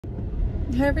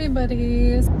Hi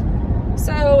everybody.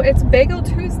 So it's Bagel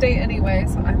Tuesday anyway,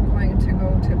 so I'm going to go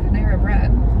to Panera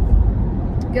Bread,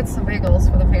 get some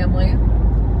bagels for the family,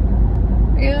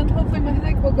 and hopefully my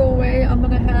headache will go away. I'm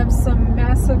gonna have some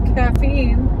massive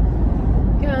caffeine.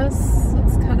 Yes,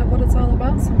 that's kind of what it's all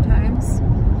about sometimes.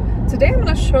 Today I'm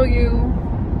gonna show you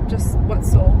just what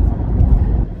sold.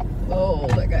 Oh,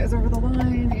 that guy's over the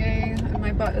line, yay, and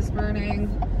my butt is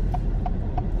burning.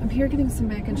 I'm here getting some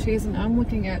mac and cheese, and I'm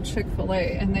looking at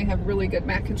Chick-fil-A, and they have really good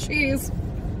mac and cheese.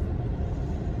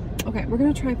 Okay, we're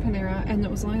gonna try Panera, and it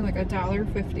was only like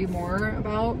 $1.50 more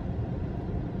about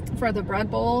for the bread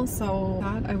bowl, so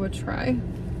that I would try.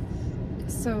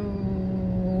 So,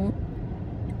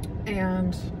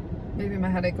 and maybe my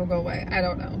headache will go away. I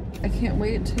don't know. I can't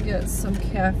wait to get some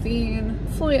caffeine.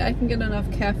 Hopefully I can get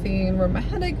enough caffeine where my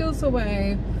headache goes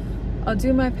away. I'll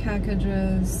do my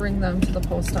packages, bring them to the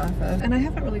post office. And I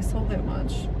haven't really sold that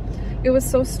much. It was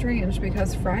so strange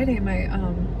because Friday my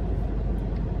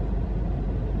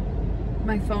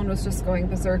phone was just going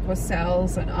berserk with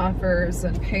sales and offers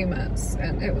and payments,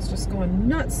 and it was just going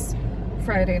nuts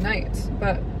Friday night.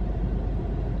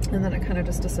 And then it kind of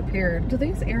just disappeared. Do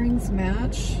these earrings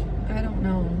match? I don't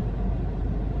know.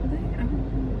 Do they? I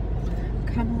don't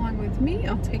know. Come along with me.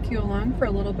 I'll take you along for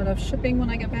a little bit of shipping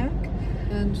when I get back,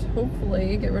 and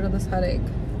hopefully get rid of this headache.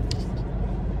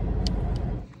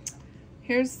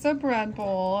 Here's the bread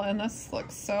bowl, and this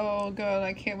looks so good.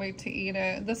 I can't wait to eat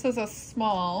it. This is a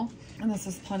small, and this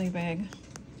is plenty big.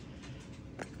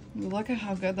 Look at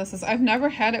how good this is. I've never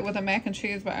had it with a mac and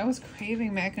cheese, but I was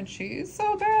craving mac and cheese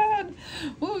so bad.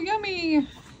 Ooh, yummy.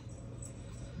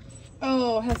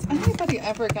 Oh, has anybody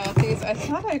ever got these? I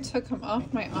thought I took them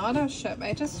off my auto ship.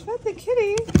 I just fed the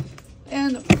kitty,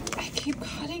 and I keep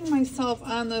cutting myself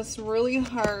on this really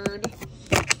hard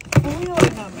oil,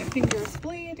 and my finger's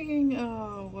bleeding.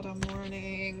 Oh, what a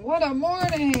morning. What a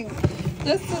morning.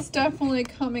 This is definitely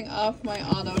coming off my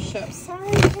auto ship. Sorry,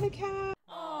 kitty cat.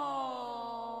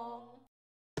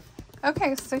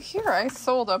 Okay, so here I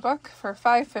sold a book for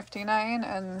 $5.59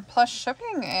 and plus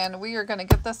shipping, and we are going to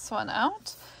get this one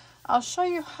out. I'll show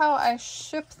you how I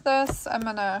ship this. I'm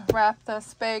going to wrap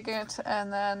this, bag it,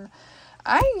 and then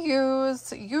I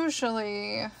use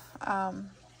usually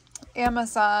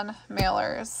Amazon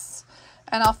mailers,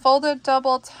 and I'll fold it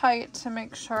double tight to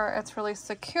make sure it's really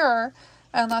secure.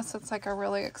 Unless it's like a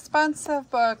really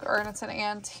expensive book or it's an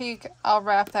antique, I'll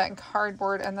wrap that in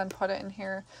cardboard and then put it in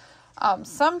here.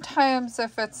 Sometimes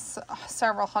if it's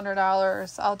several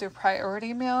 $100s, I'll do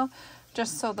priority mail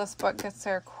just so this book gets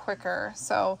there quicker.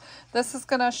 So this is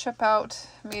gonna ship out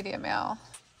media mail.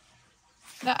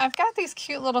 Now I've got these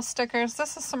cute little stickers.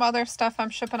 This is some other stuff I'm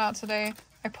shipping out today.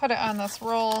 I put it on this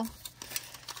roll,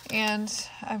 and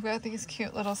I've got these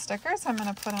cute little stickers I'm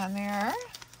gonna put on there.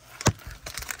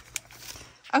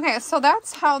 Okay, so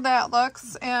that's how that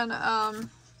looks, and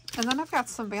then I've got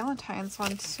some Valentine's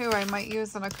ones too I might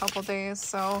use in a couple days,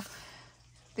 so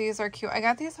these are cute. I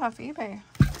got these off eBay.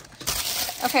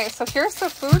 Okay, so here's the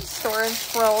food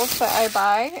storage rolls that I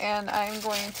buy, and I'm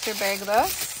going to bag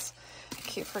this. I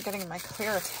keep forgetting my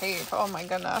clear tape. Oh my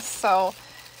goodness. So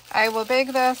I will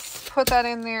bag this, put that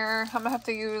in there. I'm gonna have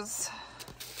to use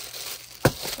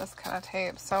this kind of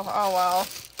tape, so oh well.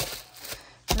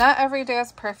 Not every day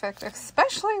is perfect,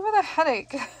 especially with a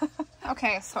headache.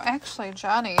 Okay, so actually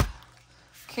Johnny,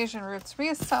 Cajun Roots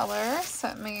Reseller,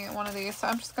 sent me one of these. So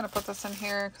I'm just going to put this in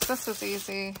here because this is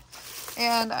easy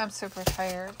and I'm super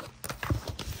tired.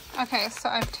 Okay, so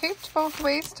I've taped both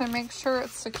ways to make sure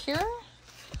it's secure.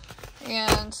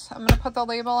 And I'm going to put the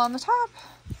label on the top.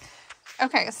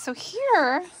 Okay, so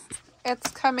here it's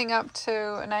coming up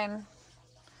to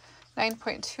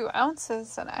 9.2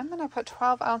 ounces, and I'm going to put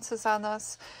 12 ounces on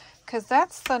this because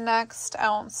that's the next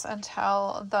ounce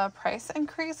until the price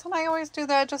increase, and I always do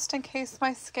that just in case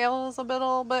my scale is a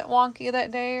little bit wonky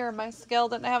that day or my scale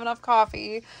didn't have enough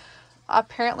coffee,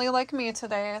 apparently like me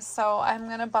today. So I'm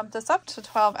going to bump this up to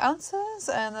 12 ounces,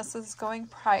 and this is going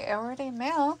priority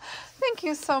mail. Thank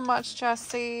you so much,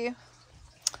 Jessie.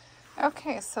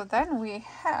 Okay, so then we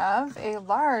have a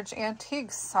large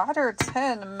antique solder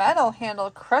tin metal handle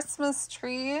Christmas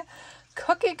tree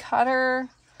cookie cutter,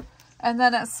 and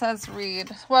then it says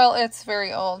read. Well, it's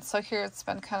very old, so here it's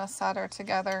been kind of soldered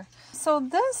together. So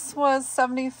this was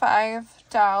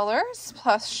 $75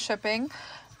 plus shipping.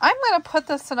 I'm going to put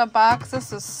this in a box.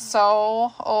 This is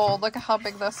so old. Look at how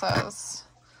big this is.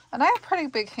 And I have pretty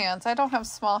big hands. I don't have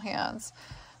small hands.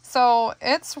 So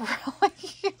it's really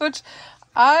huge.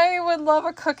 I would love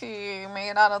a cookie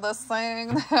made out of this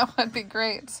thing. That would be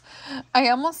great. I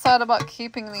almost thought about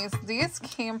keeping these. These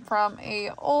came from a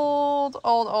old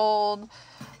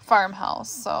farmhouse.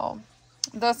 So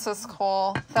this is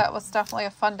cool. That was definitely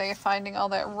a fun day finding all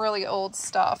that really old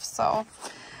stuff. So,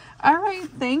 all right,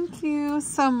 thank you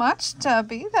so much,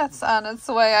 Debbie. That's on its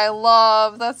way. I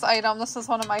love this item. This is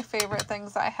one of my favorite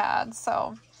things I had.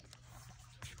 So,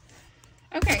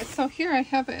 okay, so here I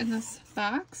have it in this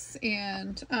box,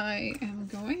 and I am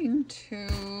going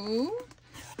to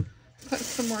put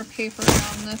some more paper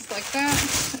on this like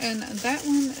that, and that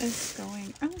one is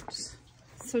going out.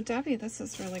 So Debbie, this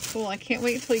is really cool. I can't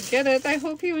wait till you get it. I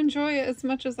hope you enjoy it as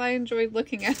much as I enjoyed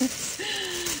looking at it.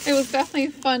 It was definitely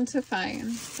fun to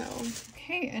find. So,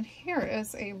 okay, and here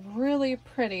is a really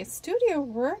pretty Studio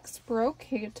Works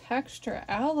brocade texture,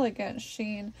 elegant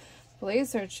sheen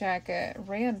blazer jacket,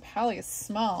 rayon poly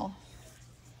small.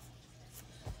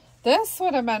 This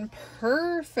would have been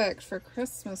perfect for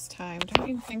Christmas time, don't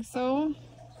you think so?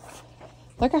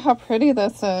 Look at how pretty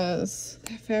this is.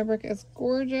 The fabric is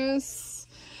gorgeous.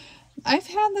 I've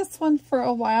had this one for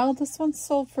a while. This one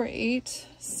sold for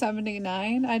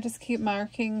 $8.79. I just keep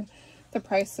marking the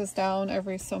prices down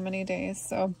every so many days.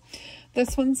 So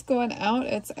this one's going out.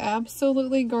 It's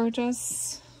absolutely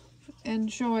gorgeous.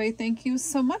 Enjoy. Thank you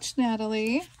so much,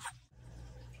 Natalie.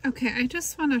 Okay, I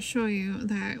just want to show you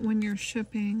that when you're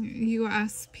shipping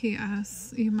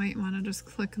USPS, you might want to just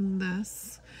click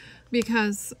this,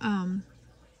 because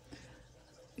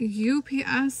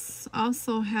UPS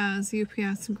also has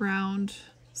UPS ground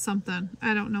something.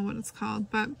 I don't know what it's called,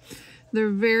 but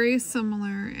they're very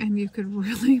similar, and you could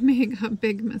really make a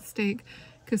big mistake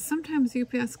because sometimes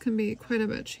UPS can be quite a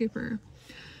bit cheaper.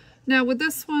 Now with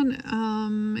this one,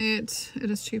 it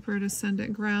is cheaper to send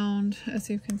it ground, as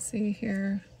you can see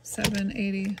here,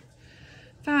 $7.85.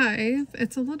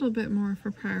 It's a little bit more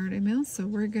for priority mail, so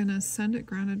we're gonna send it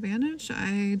ground advantage.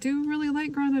 I do really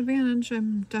like ground advantage.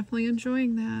 I'm definitely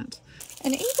enjoying that.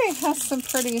 And eBay has some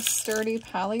pretty sturdy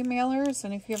poly mailers,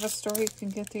 and if you have a store, you can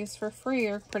get these for free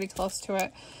or pretty close to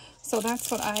it. So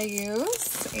that's what I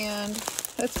use, and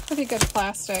it's pretty good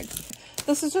plastic.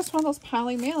 This is just one of those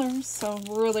poly mailers, so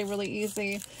really, really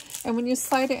easy. And when you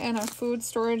slide it in a food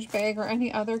storage bag or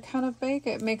any other kind of bag,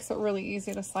 it makes it really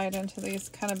easy to slide into these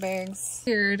kind of bags.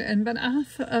 And been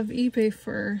off of eBay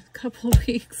for a couple of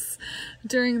weeks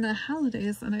during the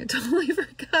holidays, and I totally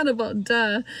forgot about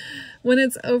duh. When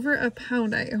it's over a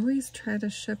pound, I always try to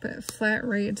ship it flat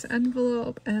rate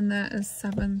envelope, and that is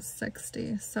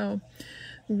 $7.60. So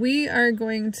we are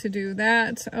going to do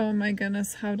that. Oh my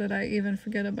goodness, how did I even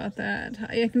forget about that?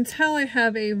 I can tell I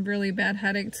have a really bad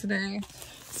headache today.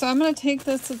 So I'm going to take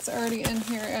this, it's already in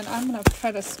here, and I'm going to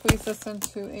try to squeeze this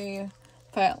into a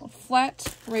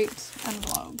flat rate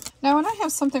envelope. Now when I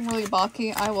have something really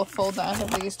bulky, I will fold the end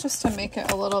of these just to make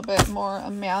it a little bit more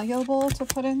malleable to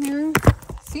put in there.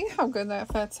 See how good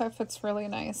that fits? That fits really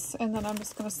nice. And then I'm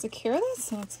just going to secure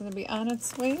this, and it's going to be on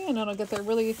its way, and it'll get there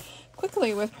really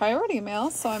quickly with priority mail,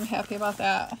 so I'm happy about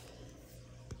that.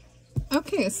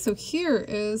 Okay, so here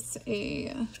is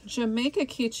a Jamaica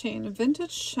keychain,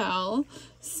 vintage shell,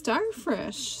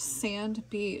 starfish, sand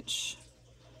beach,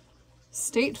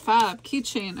 state fob,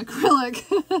 keychain, acrylic.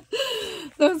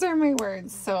 Those are my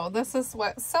words. So this is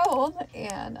what sold,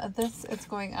 and this is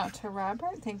going out to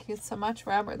Robert. Thank you so much,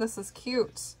 Robert. This is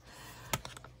cute.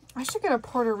 I should get a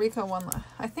Puerto Rico one.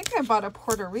 I think I bought a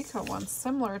Puerto Rico one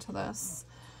similar to this.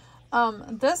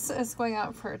 This is going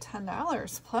out for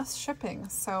 $10 plus shipping.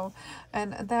 So,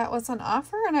 and that was an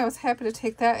offer, and I was happy to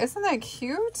take that. Isn't that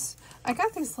cute? I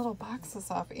got these little boxes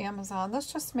off Amazon.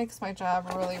 This just makes my job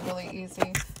really, really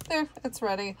easy. There, it's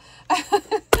ready.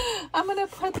 I'm going to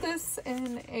put this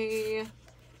in a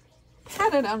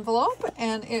padded envelope,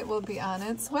 and it will be on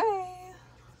its way.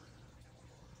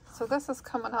 So this is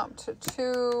coming up to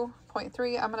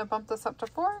 2.3. I'm going to bump this up to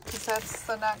 4 because that's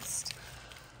the next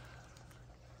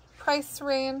price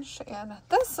range. And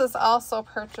this is also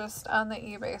purchased on the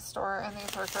eBay store, and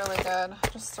these work really good.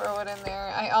 Just throw it in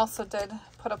there. I also did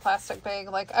put a plastic bag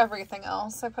like everything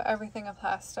else. I put everything in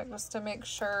plastic just to make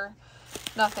sure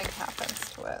nothing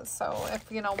happens to it. So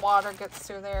if, you know, water gets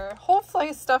through there,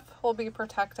 hopefully stuff will be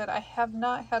protected. I have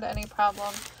not had any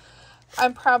problem.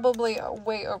 I'm probably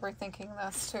way overthinking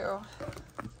this too.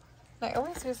 And I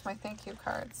always use my thank you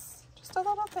cards. Just a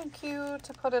little thank you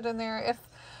to put it in there.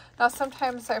 Now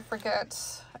sometimes I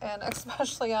forget, and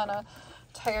especially on a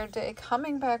tired day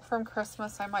coming back from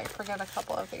Christmas, I might forget a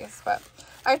couple of these, but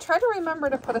I try to remember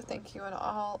to put a thank you in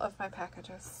all of my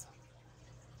packages.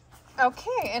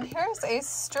 Okay, and here's a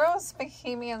Stroh's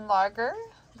Bohemian Lager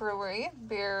Brewery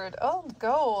Beard Old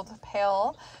Gold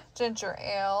Pale Ginger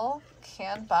Ale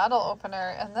can bottle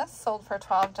opener, and this sold for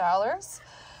 $12.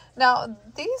 Now,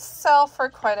 these sell for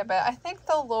quite a bit. I think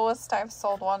the lowest I've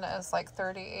sold one is like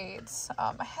 38.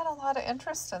 I had a lot of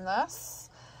interest in this,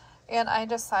 and I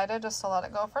decided just to let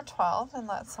it go for 12 and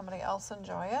let somebody else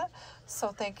enjoy it. So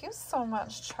thank you so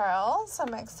much, Charles.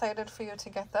 I'm excited for you to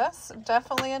get this.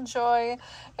 Definitely enjoy.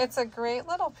 It's a great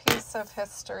little piece of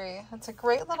history. It's a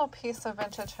great little piece of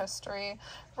vintage history.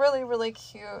 Really, really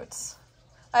cute.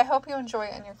 I hope you enjoy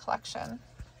it in your collection.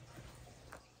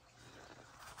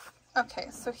 Okay,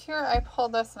 so here I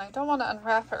pulled this, and I don't want to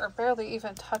unwrap it or barely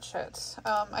even touch it.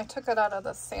 I took it out of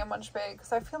the sandwich bag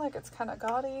because I feel like it's kind of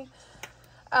gaudy.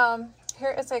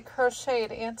 Here is a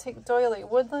crocheted antique doily,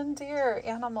 woodland deer,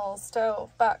 animals,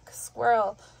 doe, buck,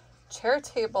 squirrel, chair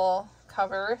table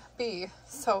cover, bee.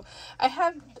 So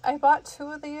I bought 2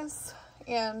 of these,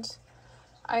 and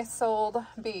I sold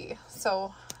B.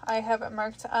 So I have it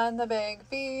marked on the bag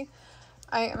B.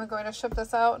 I am going to ship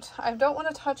this out. I don't want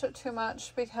to touch it too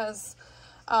much because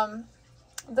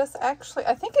this actually,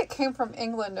 I think it came from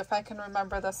England, if I can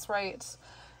remember this right.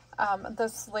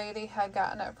 This lady had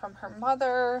gotten it from her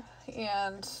mother,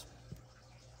 and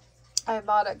I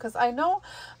bought it because I know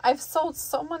I've sold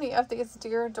so many of these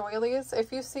deer doilies.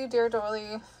 If you see deer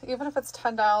doily, even if it's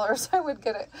 $10, I would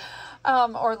get it,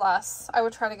 or less. I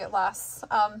would try to get less.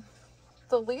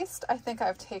 The least I think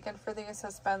I've taken for these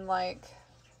has been like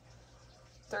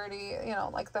 30, you know,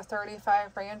 like the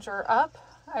 35 range or up.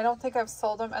 I don't think I've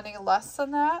sold them any less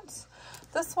than that.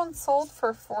 This one sold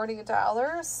for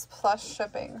 $40 plus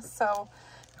shipping. So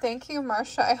thank you,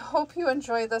 Marcia. I hope you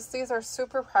enjoy this. These are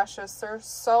super precious. They're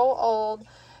so old,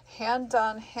 hand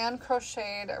done, hand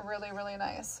crocheted, really, really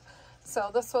nice.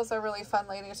 So this was a really fun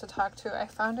lady to talk to. I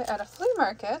found it at a flea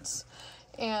market,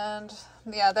 and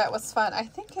yeah, that was fun. I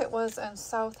think it was in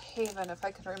South Haven, if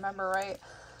I can remember right.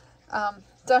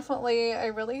 Definitely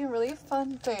a really, really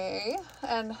fun day.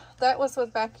 And that was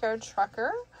with Backyard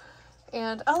Trucker.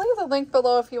 And I'll leave the link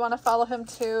below if you want to follow him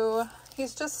too.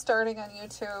 He's just starting on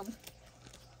YouTube.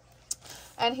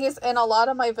 And he's in a lot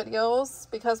of my videos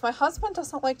because my husband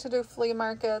doesn't like to do flea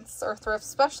markets or thrift,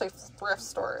 especially thrift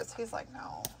stores. He's like,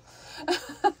 no.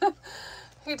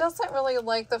 He doesn't really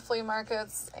like the flea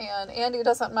markets, and Andy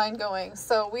doesn't mind going.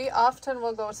 So we often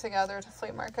will go together to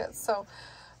flea markets. So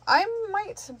I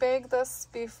might bag this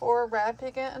before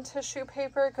wrapping it in tissue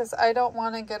paper because I don't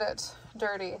want to get it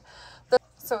dirty.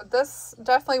 So this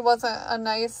definitely wasn't a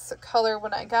nice color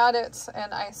when I got it,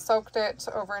 and I soaked it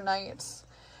overnight,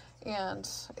 and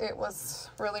it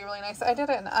was really, really nice. I did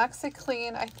it in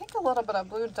OxyClean, I think a little bit of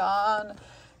Blue Dawn,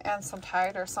 and some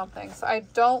Tide or something. So I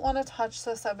don't want to touch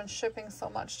this. I've been shipping so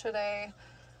much today.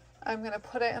 I'm going to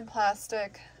put it in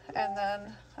plastic, and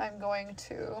then I'm going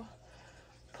to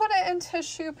put it in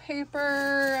tissue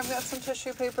paper. I've got some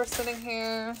tissue paper sitting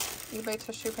here, eBay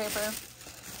tissue paper.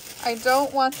 I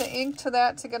don't want the ink to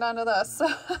that to get onto this.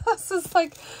 This is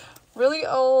like really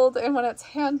old, and when it's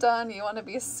hand done, you want to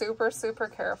be super, super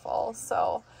careful.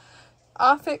 So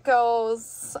off it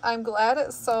goes. I'm glad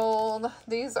it sold.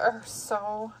 These are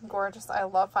so gorgeous. I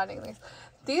love finding these.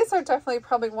 These are definitely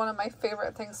probably one of my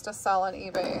favorite things to sell on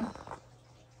eBay.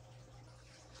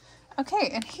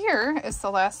 Okay, and here is the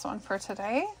last one for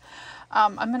today.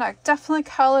 I'm gonna definitely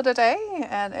call it a day,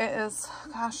 and it is,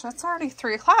 gosh, it's already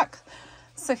 3 o'clock.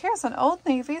 So here's an Old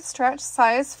Navy stretch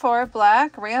size 4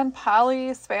 black rayon poly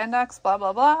spandex blah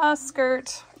blah blah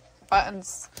skirt,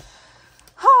 buttons.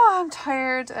 Oh, I'm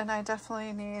tired, and I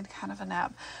definitely need kind of a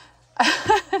nap.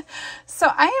 So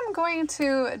I am going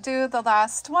to do the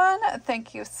last one.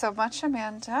 Thank you so much,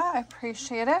 Amanda. I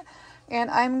appreciate it. And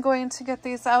I'm going to get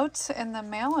these out in the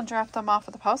mail and drop them off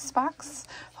at the post box.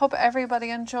 Hope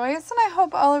everybody enjoys, and I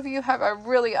hope all of you have a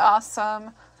really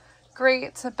awesome,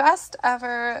 great, best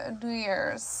ever New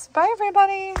Year's. Bye,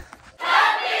 everybody.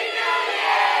 Happy